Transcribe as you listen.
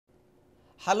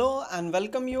Hello and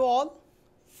welcome you all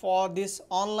for this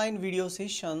online video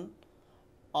session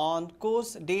on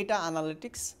course Data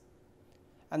Analytics,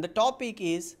 and the topic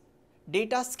is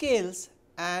data scales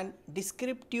and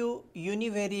descriptive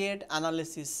univariate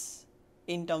analysis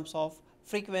in terms of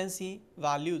frequency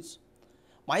values.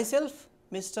 Myself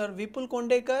Mr. Vipul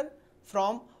Kondekar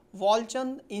from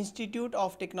Walchand Institute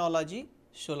of Technology,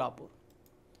 Solapur.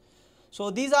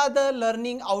 So, these are the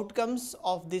learning outcomes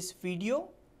of this video.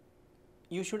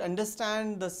 You should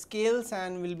understand the scales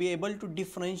and will be able to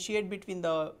differentiate between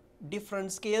the different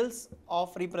scales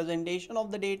of representation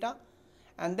of the data,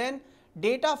 and then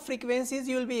data frequencies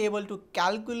you will be able to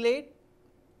calculate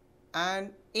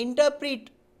and interpret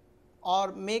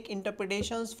or make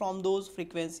interpretations from those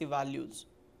frequency values.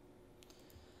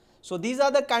 So, these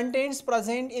are the contents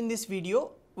present in this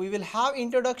video. We will have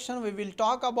introduction, we will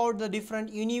talk about the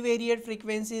different univariate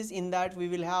frequencies. In that we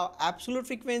will have absolute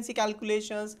frequency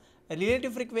calculations,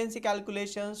 relative frequency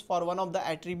calculations for one of the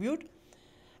attribute,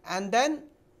 and then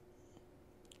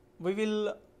we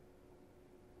will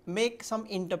make some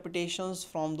interpretations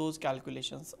from those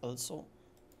calculations also.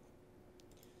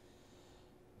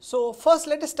 So, first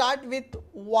let us start with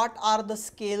what are the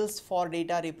scales for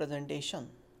data representation.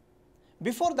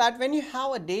 Before that, when you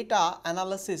have a data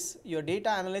analysis, your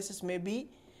data analysis may be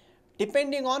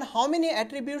depending on how many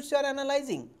attributes you are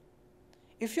analyzing.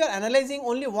 If you are analyzing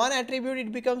only one attribute,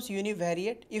 it becomes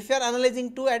univariate. If you are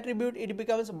analyzing two attributes, it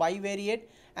becomes bivariate,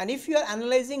 and if you are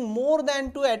analyzing more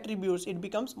than two attributes, it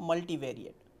becomes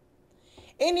multivariate.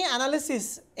 Any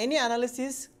analysis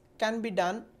can be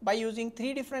done by using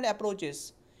three different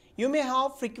approaches. You may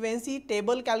have frequency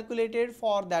table calculated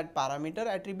for that parameter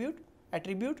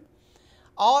attribute,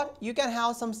 or you can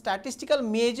have some statistical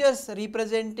measures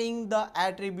representing the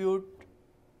attribute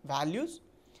values,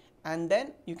 and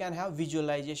then you can have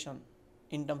visualization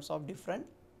in terms of different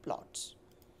plots.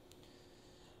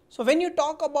 So, when you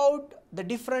talk about the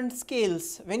different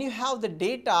scales, when you have the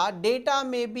data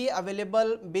may be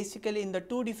available basically in the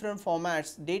two different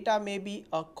formats. Data may be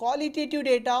a qualitative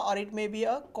data or it may be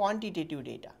a quantitative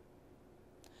data.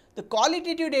 The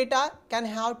qualitative data can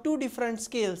have two different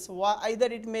scales. Either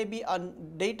it may be a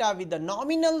data with the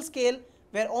nominal scale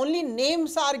where only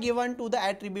names are given to the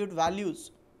attribute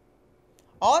values,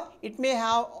 or it may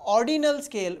have ordinal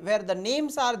scale where the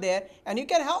names are there and you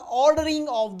can have ordering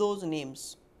of those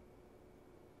names.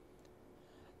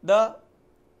 The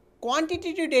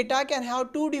quantitative data can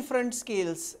have two different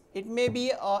scales. It may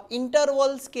be a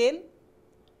interval scale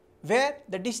where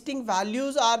the distinct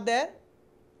values are there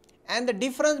and the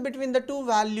difference between the two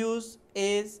values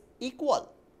is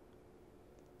equal.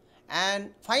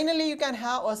 And finally, you can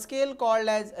have a scale called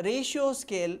as ratio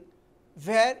scale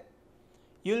where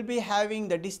you will be having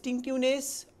the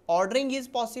distinctiveness, ordering is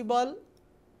possible,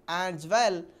 as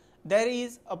well there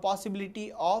is a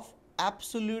possibility of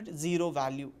absolute zero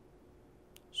value.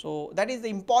 So, that is the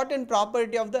important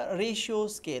property of the ratio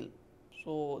scale.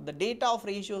 So, the data of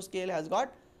ratio scale has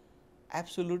got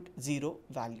absolute zero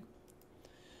value.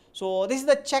 So, this is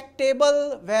the check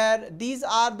table where these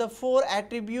are the four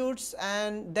attributes,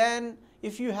 and then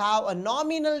if you have a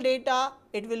nominal data,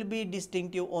 it will be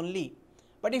distinctive only.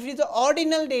 But if it is the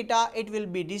ordinal data, it will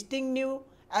be distinctive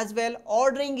as well,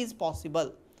 ordering is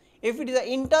possible. If it is the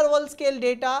interval scale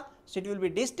data, so it will be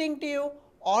distinctive,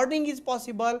 ordering is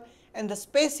possible, and the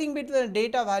spacing between the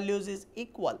data values is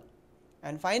equal.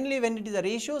 And finally, when it is a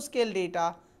ratio scale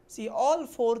data, see all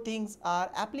four things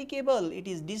are applicable. It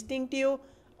is distinctive,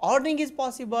 ordering is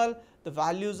possible, the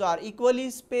values are equally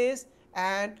spaced,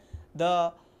 and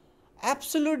the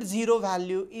absolute zero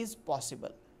value is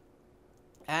possible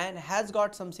and has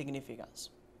got some significance.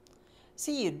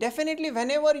 See, definitely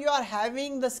whenever you are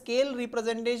having the scale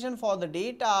representation for the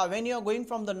data, when you are going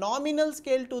from the nominal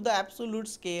scale to the absolute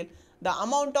scale, the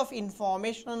amount of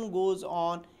information goes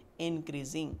on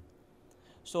increasing.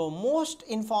 So, most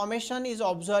information is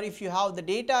observed if you have the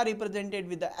data represented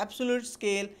with the absolute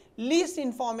scale, least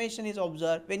information is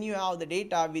observed when you have the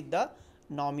data with the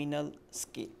nominal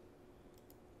scale.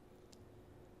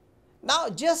 Now,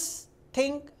 just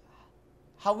think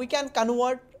how we can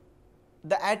convert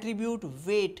the attribute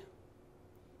weight.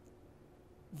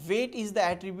 Weight is the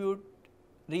attribute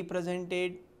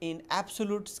represented in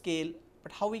absolute scale,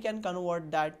 but how we can convert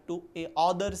that to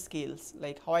other scales,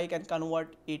 like how I can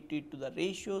convert it to the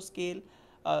ratio scale,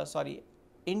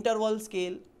 interval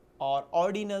scale or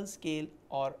ordinal scale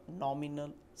or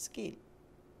nominal scale.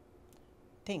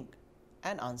 Think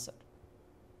and answer.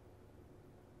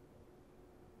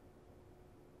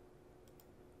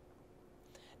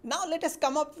 Now, let us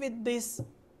come up with this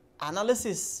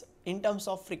analysis in terms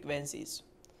of frequencies.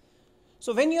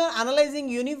 So, when you are analyzing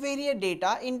univariate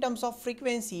data in terms of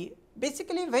frequency,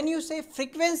 basically when you say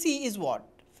frequency is what?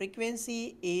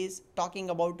 Frequency is talking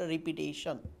about a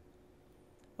repetition.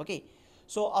 Okay.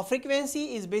 So, a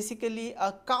frequency is basically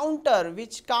a counter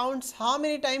which counts how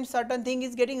many times certain thing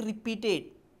is getting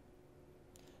repeated.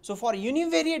 So, for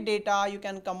univariate data you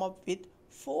can come up with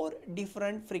 4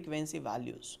 different frequency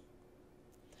values.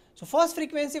 So, first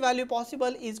frequency value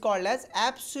possible is called as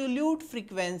absolute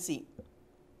frequency.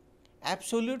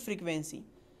 Absolute frequency.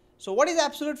 So, what is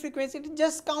absolute frequency? It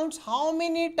just counts how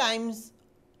many times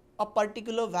a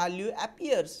particular value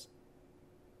appears.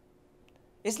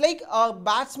 It's like a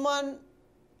batsman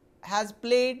has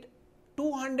played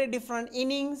 200 different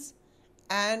innings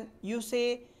and you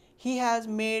say he has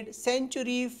made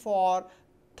century for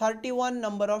 31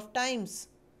 number of times.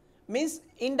 Means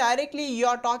indirectly you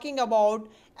are talking about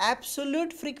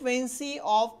absolute frequency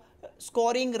of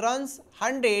scoring runs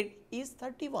 100 is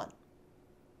 31.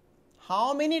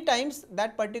 How many times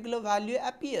that particular value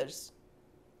appears.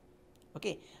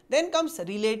 Okay. Then comes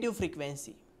relative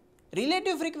frequency.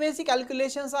 Relative frequency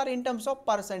calculations are in terms of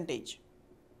percentage.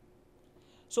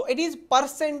 So, it is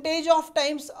percentage of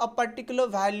times a particular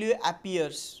value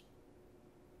appears.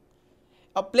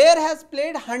 A player has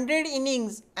played 100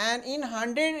 innings and in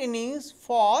 100 innings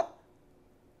for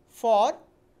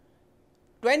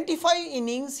 25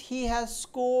 innings he has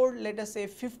scored, let us say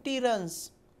 50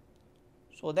 runs.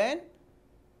 So, then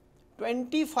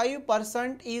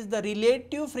 25% is the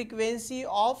relative frequency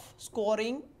of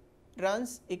scoring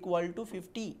runs equal to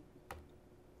 50.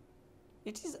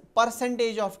 It is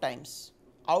percentage of times.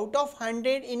 Out of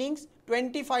 100 innings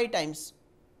 25 times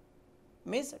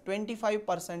means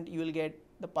 25% you will get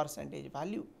the percentage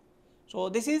value. So,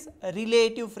 this is a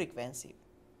relative frequency.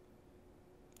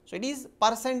 So, it is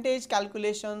percentage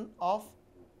calculation of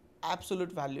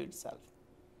absolute value itself.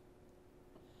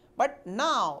 But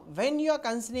now when you are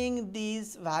considering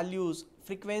these values,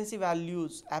 frequency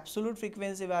values, absolute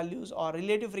frequency values or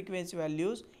relative frequency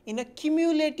values in a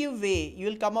cumulative way, you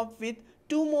will come up with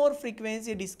 2 more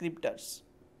frequency descriptors.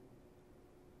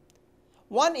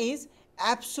 One is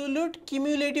absolute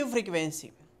cumulative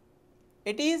frequency.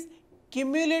 It is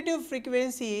cumulative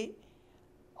frequency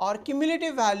or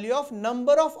cumulative value of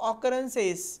number of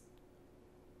occurrences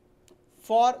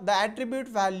for the attribute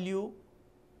value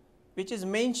which is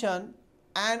mentioned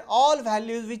and all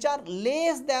values which are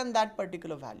less than that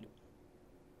particular value.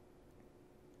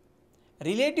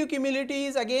 Relative cumulative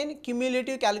is again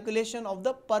cumulative calculation of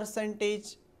the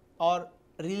percentage or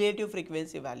relative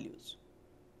frequency values.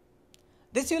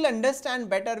 This you will understand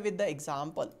better with the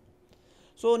example.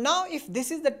 So, now if this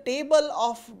is the table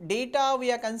of data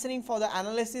we are considering for the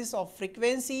analysis of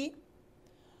frequency.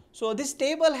 So, this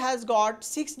table has got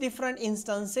 6 different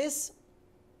instances,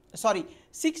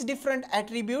 6 different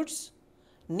attributes.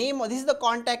 Name, this is the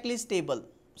contact list table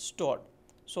stored.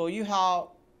 So, you have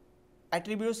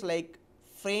attributes like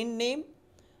friend name,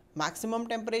 maximum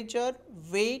temperature,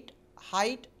 weight,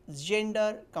 height,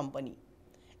 gender, company.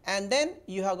 And then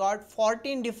you have got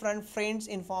 14 different friends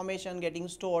information getting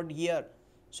stored here.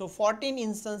 So, 14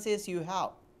 instances you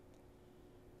have.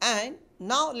 And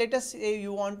now let us say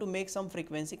you want to make some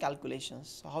frequency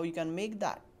calculations. So, how you can make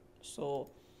that? So,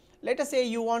 let us say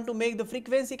you want to make the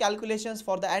frequency calculations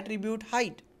for the attribute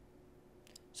height.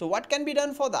 So, what can be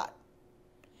done for that?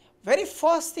 Very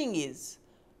first thing is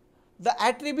the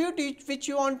attribute which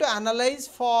you want to analyze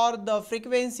for the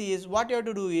frequency is what you have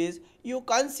to do is you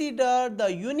consider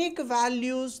the unique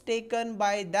values taken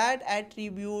by that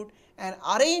attribute and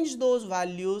arrange those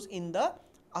values in the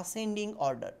ascending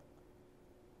order.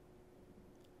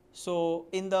 So,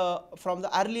 from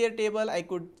the earlier table I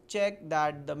could check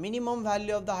that the minimum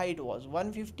value of the height was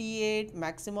 158,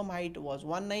 maximum height was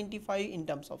 195 in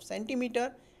terms of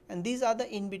centimeter, and these are the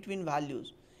in between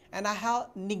values, and I have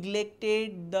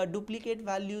neglected the duplicate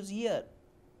values here,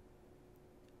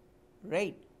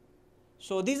 right.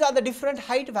 So, these are the different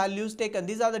height values taken,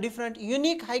 these are the different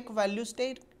unique height values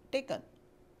taken.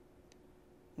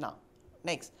 Now,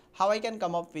 next, how I can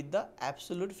come up with the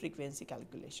absolute frequency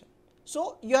calculation.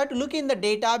 So, you have to look in the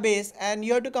database and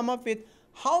you have to come up with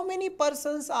how many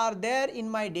persons are there in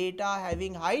my data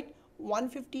having height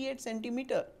 158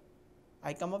 centimeter.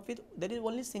 I come up with there is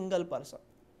only single person.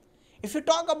 If you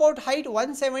talk about height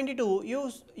 172,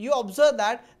 you observe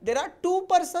that there are 2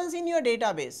 persons in your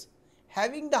database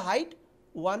having the height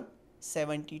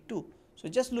 172. So,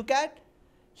 just look at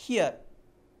here,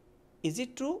 is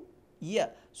it true? Yeah.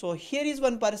 So, here is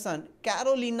one person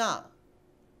Carolina,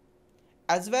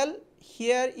 as well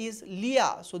here is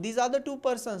Leah. So, these are the 2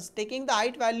 persons taking the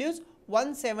height values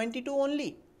 172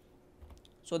 only.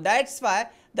 So, that is why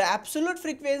the absolute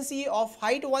frequency of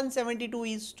height 172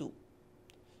 is 2.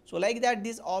 So, like that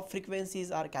these all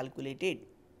frequencies are calculated.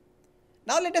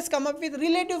 Now, let us come up with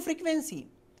relative frequency.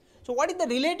 So, what is the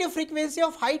relative frequency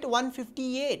of height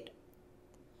 158?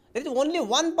 There is only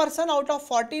one person out of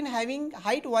 14 having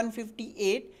height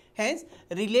 158, hence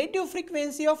relative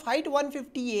frequency of height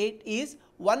 158 is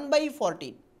 1 by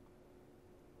 14.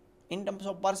 In terms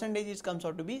of percentage, it comes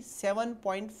out to be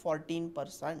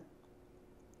 7.14%.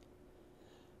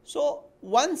 So,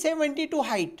 172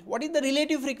 height, what is the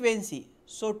relative frequency?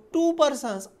 So, 2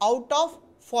 persons out of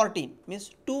 14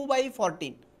 means 2 by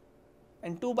 14,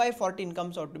 and 2 by 14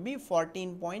 comes out to be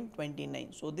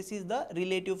 14.29. So, this is the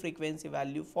relative frequency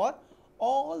value for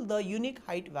all the unique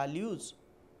height values.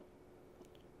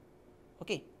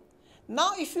 Okay.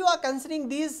 Now, if you are considering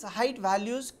these height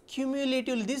values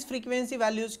cumulatively, these frequency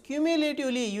values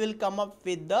cumulatively, you will come up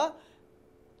with the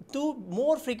two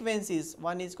more frequencies.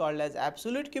 One is called as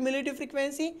absolute cumulative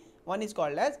frequency, one is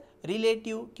called as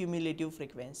relative cumulative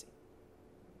frequency.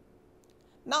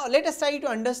 Now, let us try to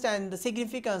understand the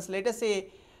significance. Let us say,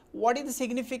 what is the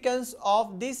significance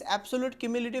of this absolute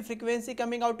cumulative frequency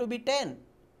coming out to be 10?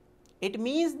 It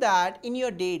means that in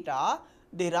your data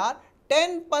there are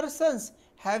 10 persons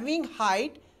having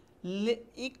height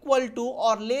equal to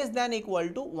or less than equal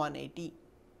to 180.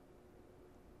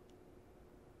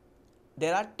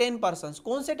 There are 10 persons.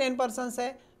 कौन से 10 persons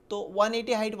है? तो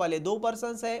 180 height वाले 2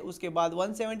 persons है, उसके बाद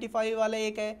 175 वाला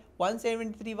एक है,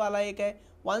 173 वाला एक है,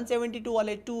 172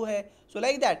 वाले 2 है. सो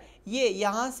लाइक दैट ये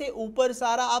यहाँ से ऊपर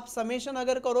सारा आप समेशन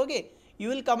अगर करोगे, you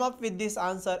will come up with this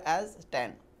answer as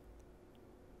 10.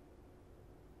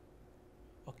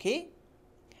 Okay,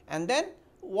 and then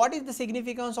what is the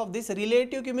significance of this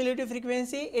relative cumulative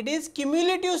frequency? It is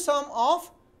cumulative sum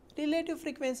of relative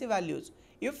frequency values.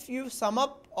 If you sum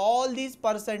up all these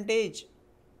percentage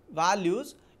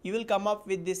values, you will come up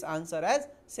with this answer as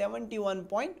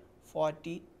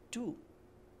 71.42.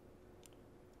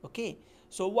 Okay.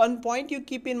 So, one point you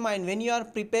keep in mind when you are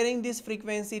preparing this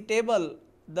frequency table,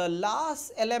 the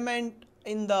last element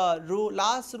in the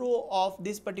last row of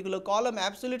this particular column,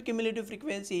 absolute cumulative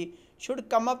frequency, should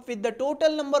come up with the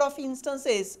total number of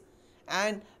instances,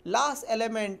 and last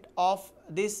element of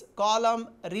this column,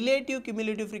 relative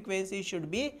cumulative frequency,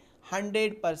 should be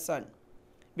 100%.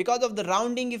 Because of the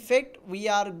rounding effect, we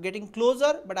are getting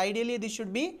closer, but ideally this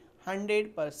should be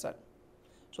 100%.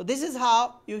 So, this is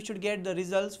how you should get the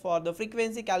results for the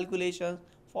frequency calculations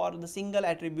for the single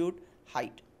attribute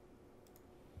height.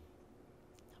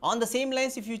 On the same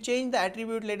lines, if you change the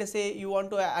attribute, let us say you want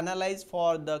to analyze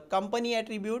for the company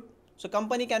attribute. So,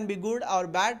 company can be good or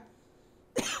bad.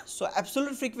 So,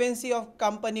 absolute frequency of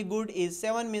company good is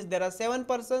 7, means there are 7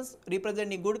 persons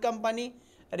representing good company,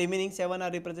 remaining 7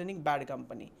 are representing bad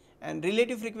company, and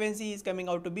relative frequency is coming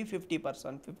out to be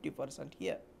 50%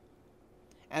 here.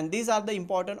 And these are the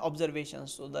important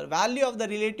observations. So, the value of the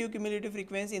relative cumulative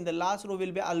frequency in the last row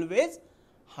will be always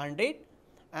 100,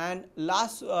 and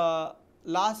last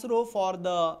row for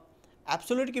the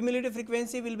absolute cumulative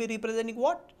frequency will be representing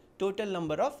what? Total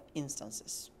number of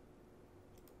instances.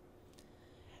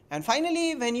 And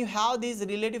finally, when you have these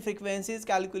relative frequencies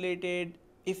calculated,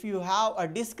 if you have a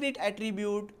discrete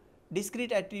attribute,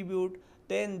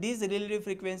 then these relative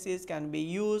frequencies can be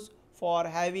used for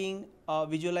having a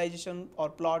visualization or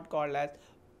plot called as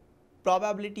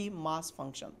probability mass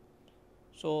function.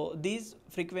 So, these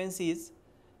frequencies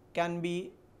can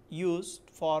be used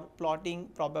for plotting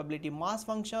probability mass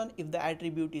function if the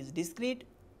attribute is discrete,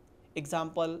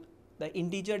 example the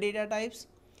integer data types,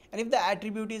 and if the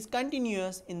attribute is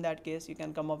continuous, in that case you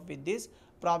can come up with this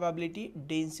probability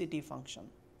density function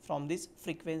from this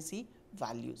frequency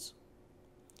values.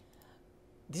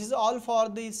 This is all for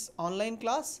this online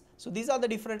class. So, these are the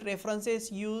different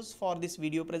references used for this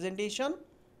video presentation.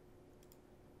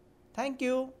 Thank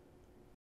you.